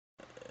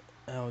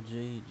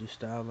LG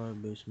Gustavo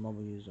Boost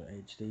Mobile User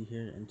HD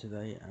here, and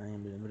today I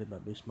am limited by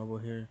Boost Mobile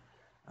here.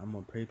 I'm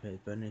on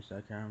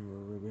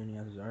prepaid.com. We're reading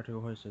out this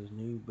article here. It says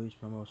new Boost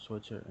Mobile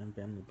switcher and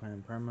family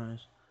plan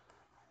promos.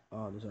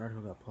 This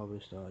article got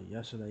published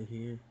yesterday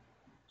here.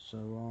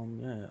 So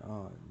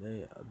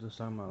they just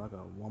talking about like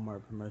a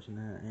Walmart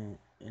promotion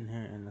in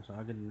here, and so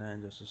I'll get into that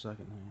in just a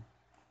second here.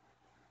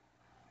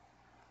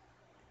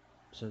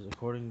 It says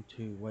according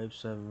to Wave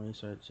 7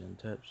 research and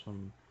tips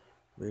from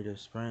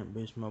readers, Sprint,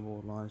 Boost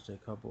Mobile launched a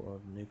couple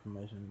of new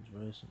promotions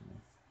recently.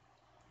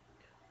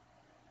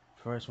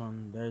 First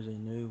one, there's a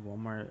new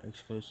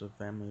Walmart-exclusive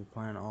family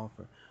plan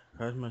offer.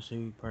 Customers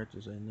who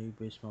purchase a new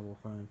Boost Mobile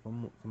phone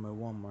from a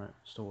Walmart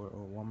store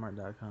or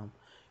Walmart.com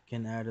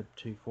can add up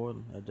to 4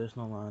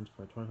 additional lines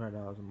for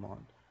 $25 a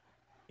month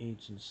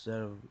each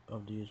instead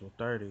of the usual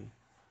 30.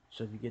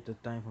 So if you get the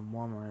thing from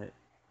Walmart,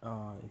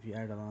 if you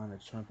add a line,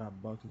 it's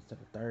 $25 instead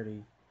of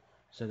 30.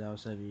 So that will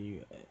save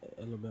you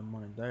a little bit of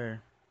money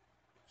there.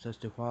 So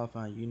to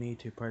qualify, you need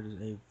to purchase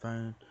a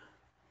phone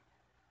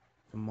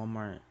from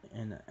Walmart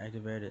and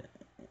activate it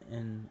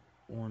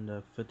on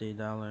the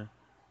 $50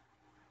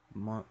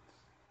 month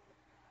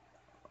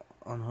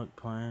unhooked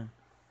plan.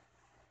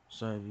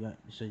 So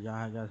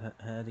y'all guys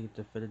had to get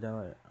the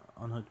 $50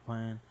 unhooked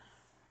plan,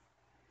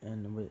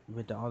 and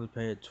with the auto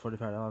pay it's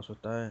 $45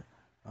 with that.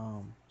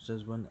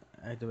 Says when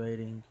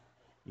activating,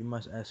 you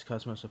must ask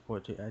customer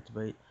support to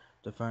activate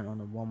the phone on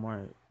the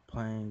Walmart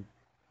plan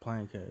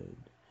code.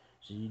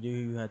 So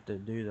you have to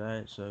do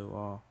that.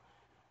 So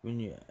when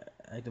you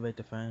activate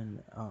the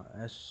phone,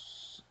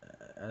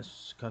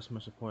 ask customer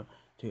support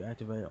to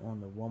activate it on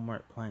the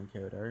Walmart plan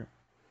code, right?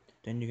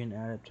 Then you can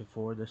add up to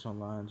 4 additional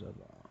lines of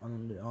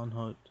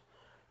unhooked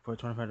for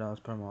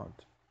 $25 per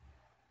month.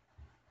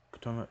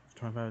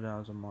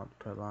 $25 a month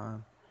per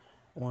line.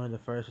 Only the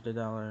first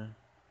 $50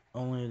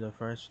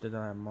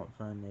 a month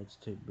phone needs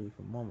to be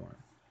from Walmart.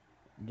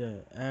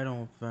 The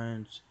add-on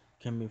phones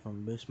can be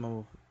Boost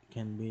Mobile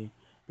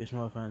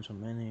phones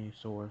from any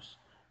source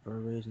for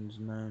reasons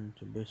known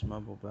to Boost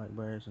Mobile.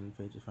 Blackberries and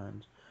feature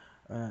phones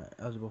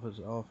eligible for this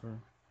offer.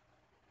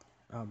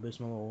 Boost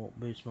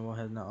Mobile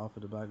has not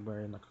offered the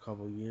BlackBerry in like a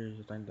couple of years.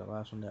 I think the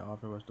last one they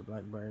offered was the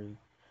BlackBerry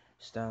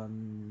Style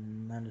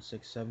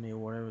 9670 or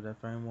whatever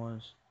that phone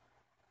was.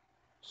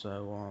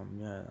 So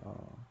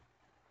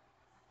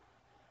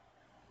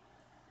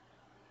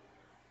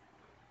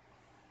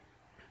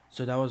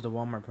so that was the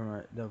Walmart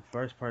promotion. The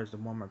first part is the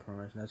Walmart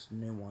promotion. That's the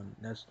new one.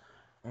 That's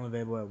only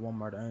available at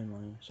Walmart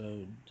only.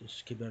 So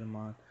just keep that in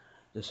mind.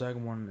 The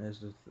second one is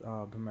the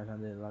promotion I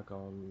did like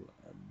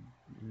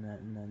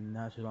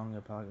not too long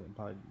ago,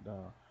 probably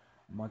a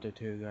month or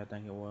two ago. I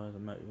think it was.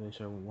 I'm not really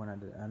sure when I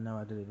did. I know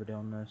I did a video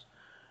on this,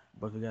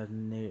 but if you guys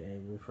need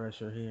a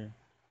refresher here,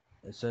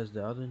 it says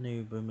the other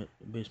new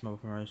Boost Mobile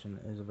promotion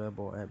is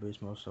available at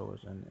Boost Mobile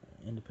stores and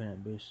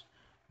independent Boost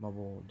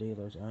Mobile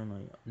dealers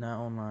only, not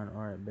online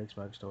or at big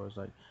box stores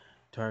like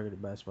Target,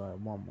 Best Buy,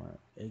 and Walmart.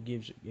 It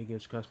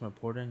gives customer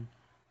porting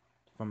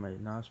from a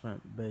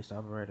non-Sprint based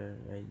operator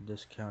a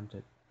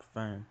discounted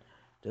phone.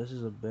 This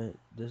is a bit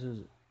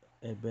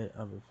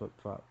of a flip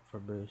flop for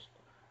Boost.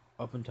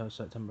 Up until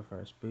September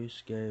 1st,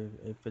 Boost gave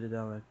a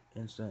 $50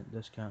 instant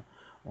discount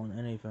on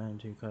any phone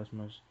to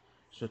customers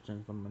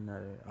switching from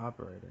another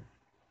operator.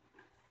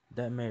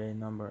 That made a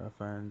number of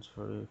phones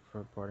for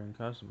porting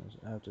customers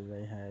after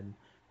they had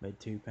made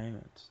 2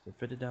 payments. The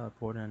 $50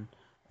 port-in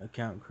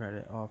account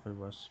credit offer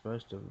was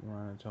supposed to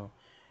run until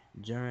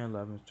January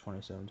 11th,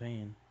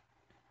 2017,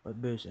 but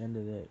Boost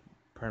ended it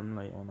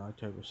permanently on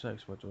October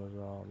 6th, which was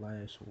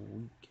last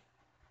week,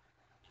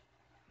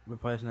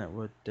 replacing it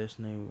with this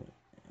new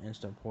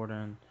instant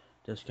port-in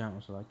discount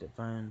on selected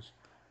phones.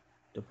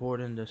 The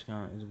port-in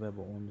discount is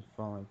available on the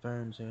following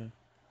phones here.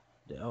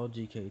 The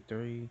LG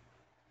K3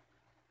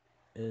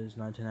 is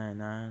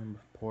 $19.99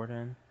 with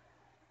port-in.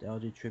 The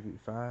LG Tribute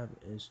 5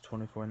 is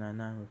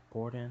 $24.99 with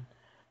port-in.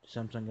 The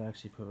Samsung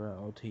Galaxy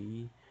Prevail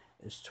LTE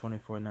is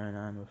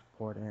 $24.99 with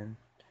port-in.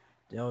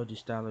 The LG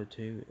Stylo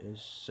 2 is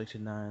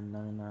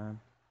 $69.99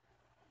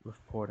 with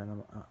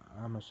port-in,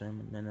 I'm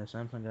assuming. And the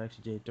Samsung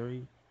Galaxy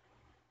J3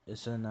 is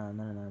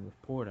 $79.99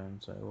 with port-in.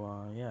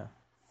 So yeah.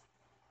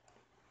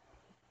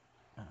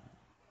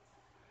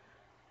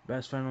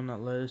 Best phone on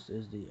that list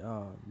is the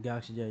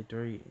Galaxy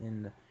J3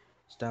 and the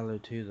Stylo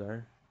 2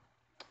 there,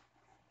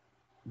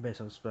 based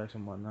on specs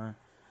and whatnot.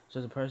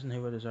 So the person who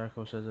wrote this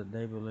article says that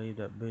they believe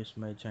that Boost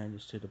made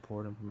changes to the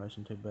port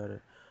information to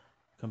better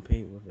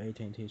compete with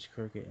AT&T's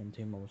Cricket and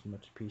T-Mobile's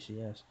Metro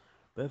PCS,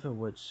 both of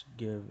which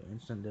give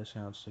instant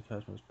discounts to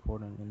customers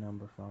porting a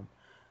number from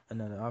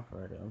another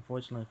operator.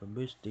 Unfortunately for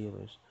Boost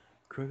dealers,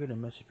 Cricket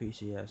and Metro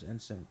PCS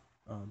instant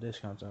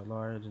discounts are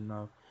large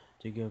enough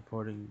to give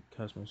porting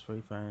customers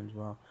free phones,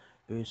 while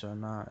Boost are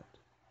not.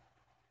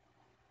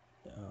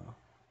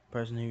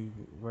 Person who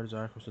wrote this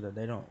article said that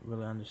they don't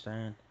really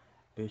understand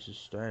Boost's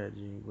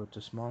strategy. With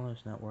the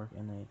smallest network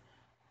and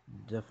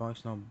the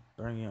functional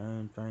bring your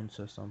own phone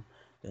system,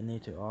 they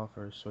need to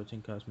offer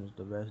switching customers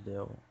the best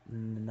deal,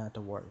 not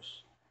the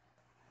worst.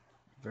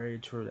 Very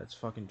true, that's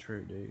fucking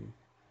true, dude.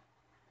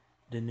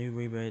 The new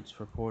rebates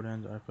for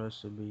port-ins are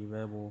supposed to be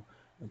available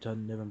until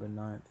November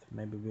 9th.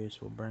 Maybe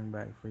Boost will bring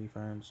back free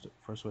phones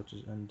for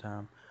switches in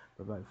time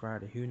for Black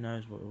Friday. Who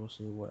knows? But we'll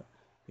see what.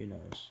 Who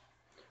knows?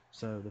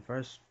 So the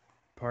first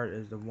part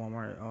is the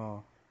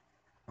Walmart.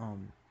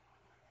 Um,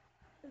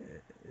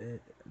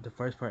 the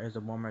first part is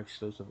the Walmart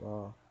exclusive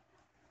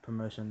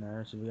promotion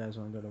there. So if you guys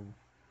want to go to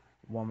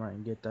Walmart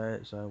and get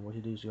that, so what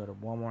you do is you go to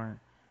Walmart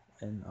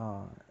and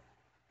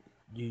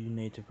you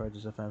need to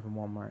purchase a phone from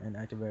Walmart and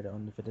activate it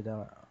on the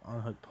 $50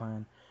 unhooked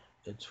plan.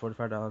 It's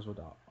 $45 with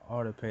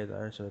auto pay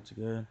there, so it's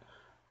good.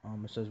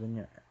 It says when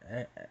you're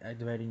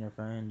activating your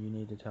phone, you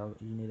need to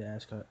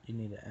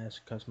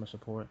ask customer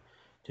support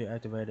to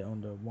activate it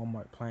on the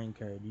Walmart plan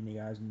code. You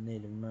guys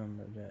need to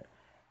remember that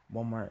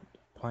Walmart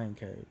plan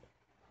code.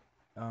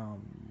 Y'all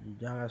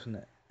guys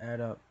can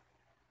add up.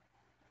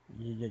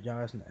 Y'all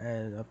guys can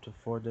add up to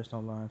 4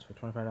 additional lines for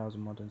 $25 a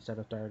month instead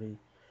of 30.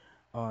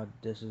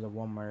 This is a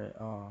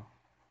Walmart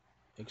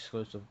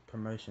exclusive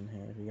promotion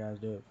here. If you guys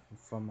do it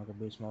from like a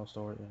big small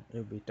store, it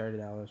would be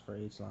 $30 for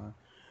each line.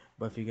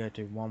 But if you go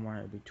to Walmart,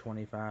 it'd be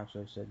 25. So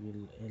it'll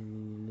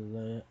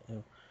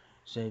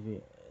save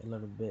you a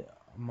little bit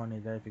of money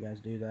there if you guys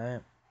do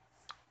that.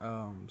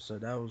 So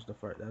that was the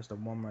first. That's the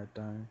Walmart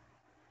thing.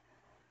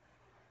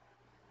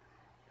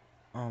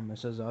 It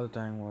says the other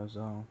thing was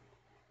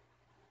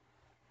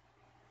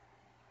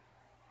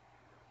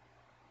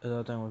the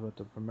other thing was with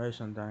the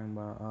promotion thing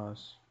about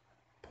us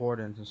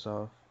port-ins and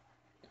stuff.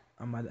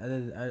 I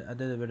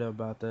did a video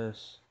about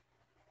this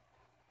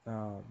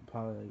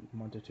probably like a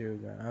month or two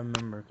ago. I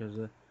remember because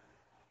it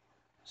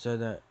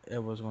said that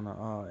it was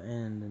gonna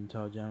end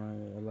until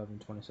January 11,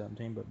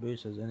 2017, but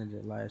Boost has ended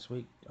it last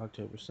week,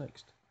 October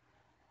 6th,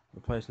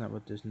 replacing it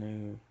with this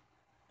new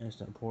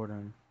instant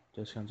port-in.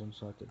 Discounts on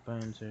selected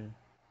phones here.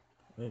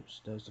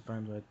 Oops, there's the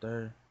phones right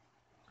there.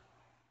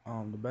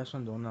 The best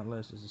ones on that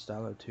list is the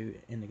Stylo 2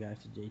 and the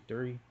Galaxy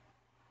J3.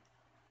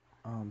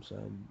 So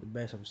the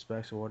best of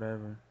specs or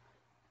whatever.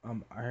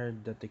 I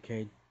heard that the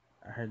K3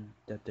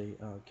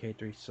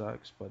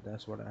 sucks, but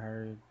that's what I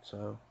heard.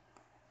 So,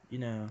 you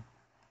know,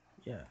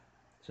 yeah.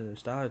 So the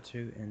Stylo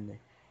 2 and the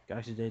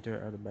Galaxy J3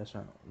 are the best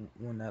on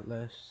that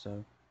list.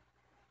 So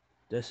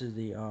this is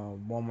the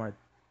Walmart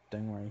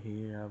thing right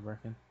here, I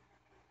reckon.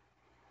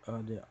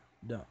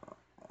 The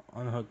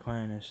unhooked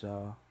plan is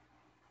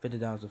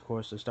 $50, of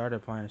course. The starter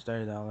plan is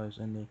 $30,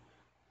 and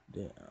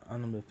the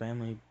unlimited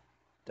family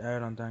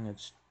add-on thing,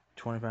 it's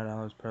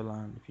 $25 per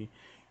line. If you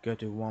go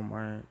to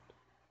Walmart,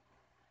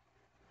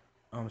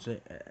 y'all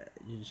see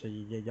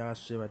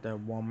right there,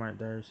 Walmart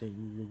there. So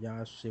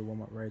y'all see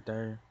Walmart right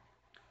there.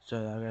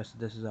 So I guess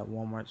this is at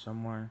Walmart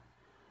somewhere.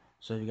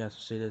 So if you guys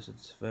see this,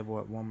 it's available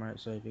at Walmart.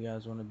 So if you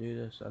guys want to do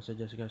this, I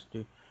suggest you guys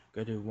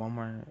go to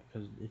Walmart,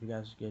 because if you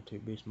guys go to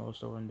Beast Mode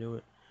store and do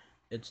it,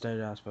 it's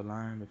 $30 per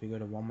line. If you go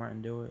to Walmart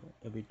and do it,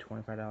 it'll be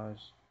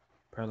 $25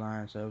 per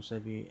line. So it'll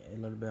save you a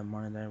little bit of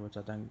money there, which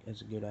I think is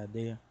a good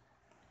idea.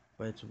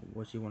 But it's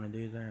what you want to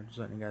do there. I'm just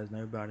letting you guys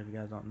know about it if you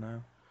guys don't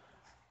know.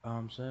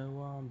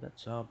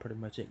 That's all pretty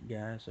much it,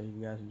 guys. So if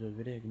you guys enjoyed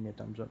the video, give me a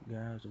thumbs up,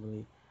 guys. It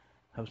really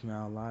helps me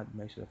out a lot.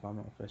 Make sure to follow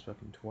me on Facebook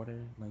and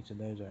Twitter. Links to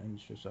those are in the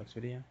description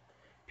video.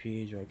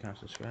 Please rate, comment,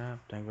 subscribe.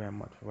 Thank you very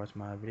much for watching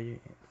my video,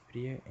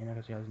 and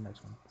I'll see you guys in the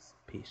next one.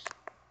 Peace.